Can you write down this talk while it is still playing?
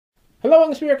Hello,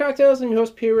 welcome to Spirit Cocktails. I'm your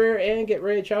host, Pierre, and get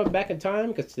ready to travel back in time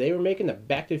because today we're making the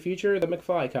Back to the Future, the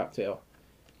McFly cocktail.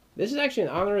 This is actually in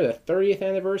honor of the 30th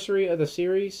anniversary of the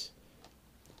series.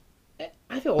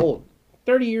 I feel old.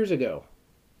 30 years ago.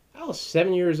 I was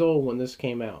 7 years old when this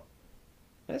came out.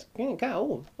 That's kind of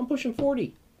old. I'm pushing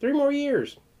 40. 3 more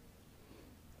years.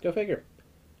 Go figure.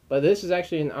 But this is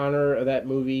actually in honor of that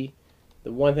movie.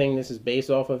 The one thing this is based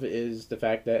off of is the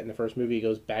fact that in the first movie it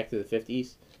goes back to the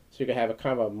 50s. So you can have a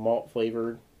kind of a malt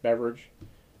flavored beverage.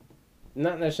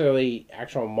 Not necessarily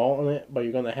actual malt in it, but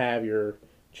you're going to have your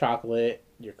chocolate,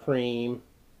 your cream,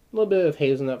 a little bit of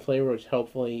hazelnut flavor, which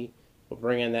hopefully will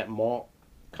bring in that malt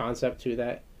concept to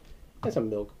that. And some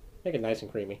milk. Make it nice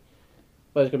and creamy.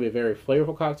 But it's going to be a very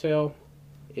flavorful cocktail.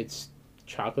 It's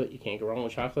chocolate. You can't go wrong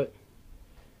with chocolate.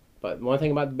 But one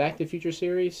thing about the Back to the Future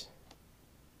series,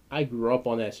 I grew up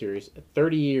on that series.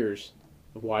 30 years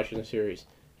of watching the series.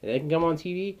 And they can come on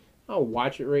TV, I'll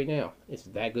watch it right now. It's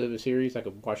that good of a series, I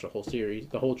could watch the whole series,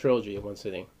 the whole trilogy in one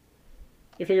sitting.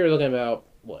 You figure you're looking about,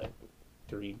 what,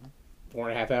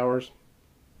 4.5 hours?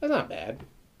 That's not bad.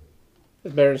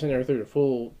 It's better than sitting there through the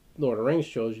full Lord of the Rings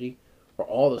trilogy, or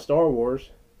all the Star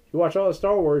Wars. If you watch all the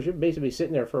Star Wars, you're basically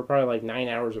sitting there for probably like 9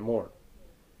 hours or more.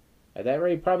 At that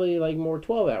rate, probably like more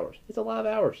 12 hours. It's a lot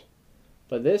of hours.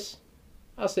 But this,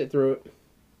 I'll sit through it.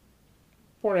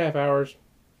 4.5 hours.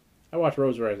 I watched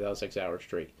Rose Red out 6 hours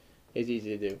straight. It's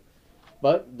easy to do.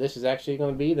 But this is actually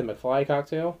going to be the McFly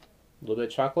cocktail. A little bit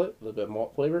of chocolate, a little bit of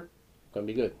malt flavor. Going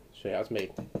to be good. Show you how it's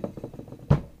made.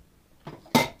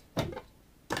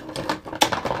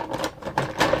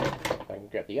 If I can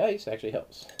grab the ice, it actually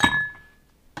helps.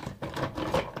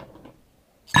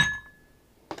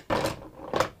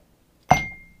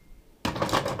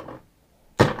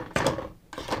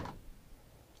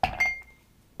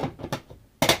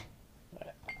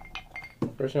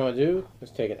 First thing I want to do is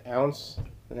take 1.5 ounces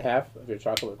of your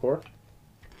chocolate liqueur.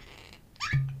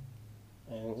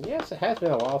 And yes, it has been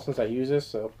a while since I used this,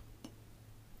 so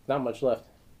not much left.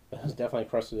 But it's definitely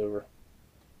crusted over.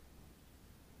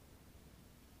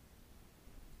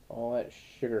 All that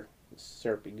sugar and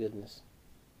syrupy goodness.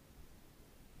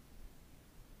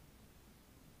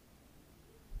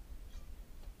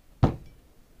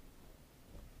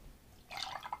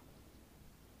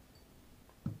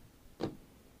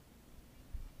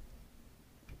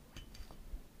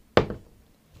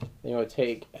 Then you want to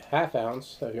take 1/2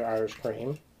 ounce of your Irish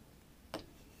cream.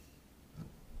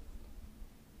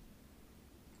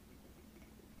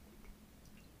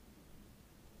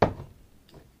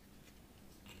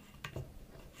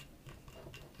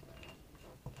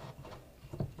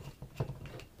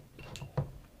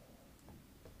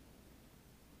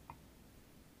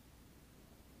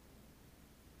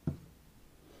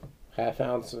 Half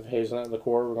ounce of hazelnut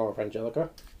liqueur, we're going with Angelica.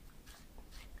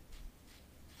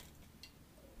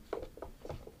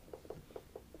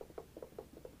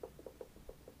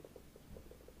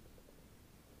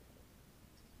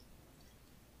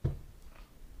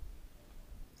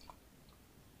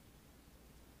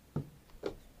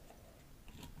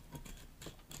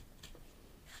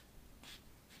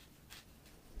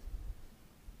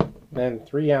 Then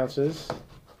 3 ounces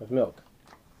of milk.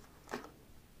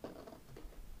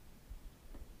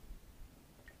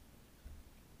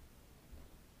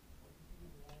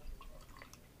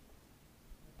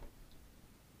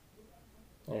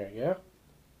 There you go.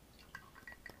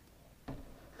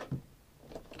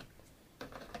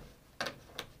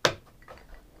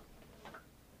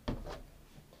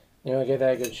 You want to give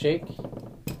that a good shake.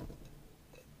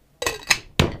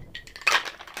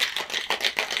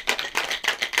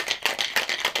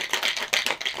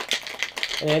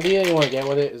 And the idea you want to get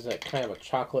with it is that kind of a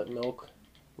chocolate milk,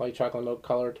 light chocolate milk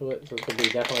color to it. So it's going to be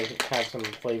definitely have some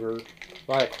flavor,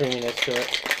 a lot of creaminess to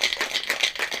it.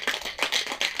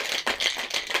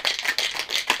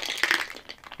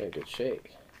 Get a good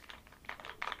shake.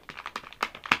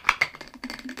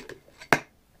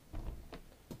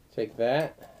 Take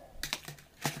that,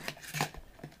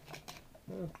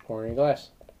 pour in your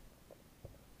glass.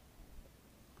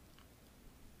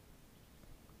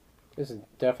 This is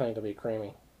definitely going to be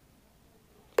creamy.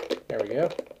 There we go.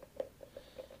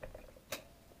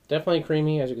 Definitely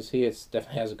creamy. As you can see, it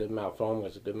definitely has a good amount of foam.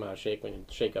 There's a good amount of shake when you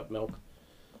shake up milk.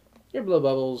 Your blow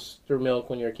bubbles through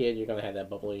milk when you're a kid, you're going to have that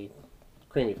bubbly,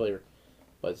 creamy flavor.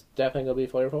 But it's definitely going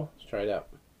to be flavorful. Let's try it out.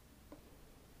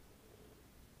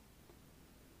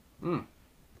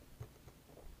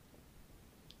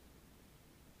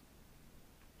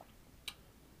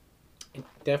 It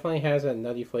definitely has a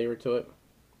nutty flavor to it.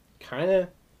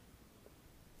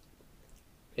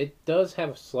 It does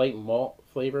have a slight malt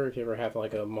flavor if you ever have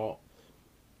like a malt,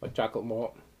 like chocolate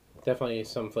malt Definitely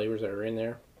some flavors that are in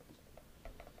there.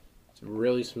 It's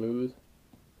really smooth.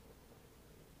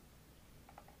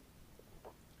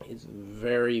 It's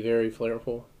very, very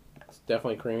flavorful. It's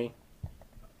definitely creamy.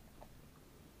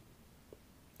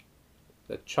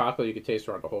 The chocolate you could taste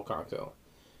throughout the whole cocktail.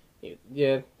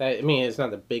 Yeah, I mean, it's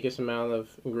not the biggest amount of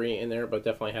ingredient in there, but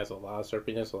definitely has a lot of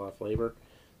syrupiness, a lot of flavor.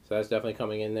 So that's definitely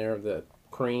coming in there. The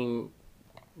cream,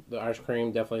 the Irish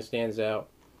cream definitely stands out.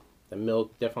 The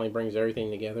milk definitely brings everything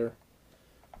together.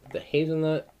 The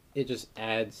hazelnut, it just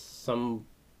adds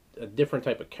a different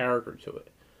type of character to it.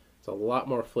 It's a lot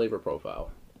more flavor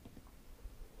profile.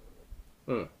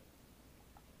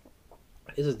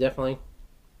 This is definitely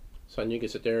something you can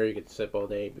sit there, you can sip all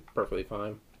day, be perfectly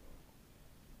fine.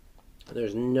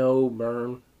 There's no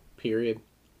burn, period.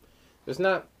 There's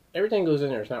not, everything goes in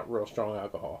there, it's not real strong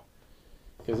alcohol.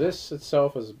 Because this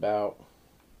itself is about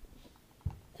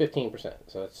 15%,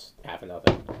 so that's half of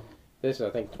nothing. This is, I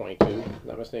think, 22, if I'm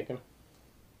not mistaken.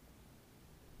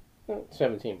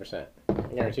 17%. I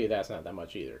guarantee you that's not that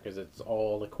much either, because it's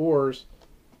all liqueurs,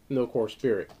 no core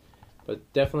spirit.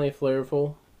 But definitely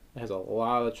flavorful. It has a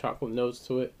lot of chocolate notes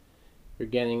to it. You're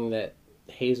getting that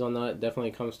hazelnut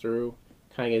definitely comes through.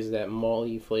 Kind of gives that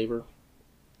malty flavor.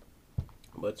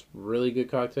 But it's really good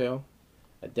cocktail.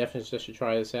 I definitely suggest you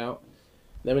try this out.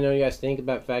 Let me know what you guys think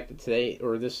about the fact that today,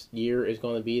 or this year, is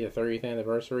going to be the 30th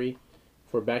anniversary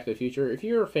for Back to the Future. If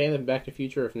you're a fan of Back to the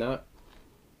Future, if not,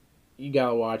 you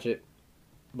gotta watch it.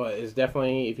 But it's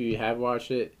definitely, if you have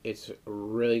watched it, it's a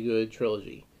really good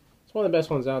trilogy. It's one of the best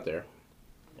ones out there.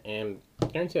 And I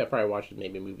guarantee I'll probably watch it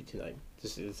maybe a movie tonight.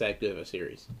 It's that good of a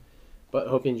series. But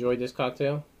hope you enjoyed this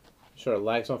cocktail. Be sure to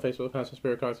like us on Facebook, Constant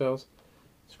Spirit Cocktails.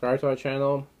 Subscribe to our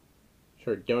channel. Be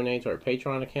sure to donate to our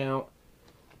Patreon account.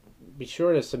 Be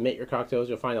sure to submit your cocktails.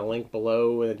 You'll find a link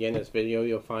below. And again, in this video,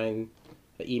 you'll find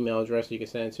the email address you can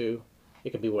send it to.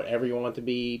 It can be whatever you want it to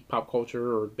be. Pop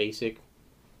culture or basic.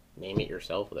 Name it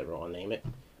yourself, whatever you want to name it.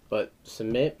 But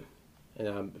submit.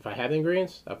 And if I have the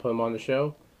ingredients, I'll put them on the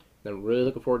show. And I'm really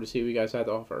looking forward to see what you guys have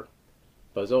to offer.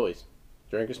 But as always,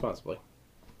 drink responsibly.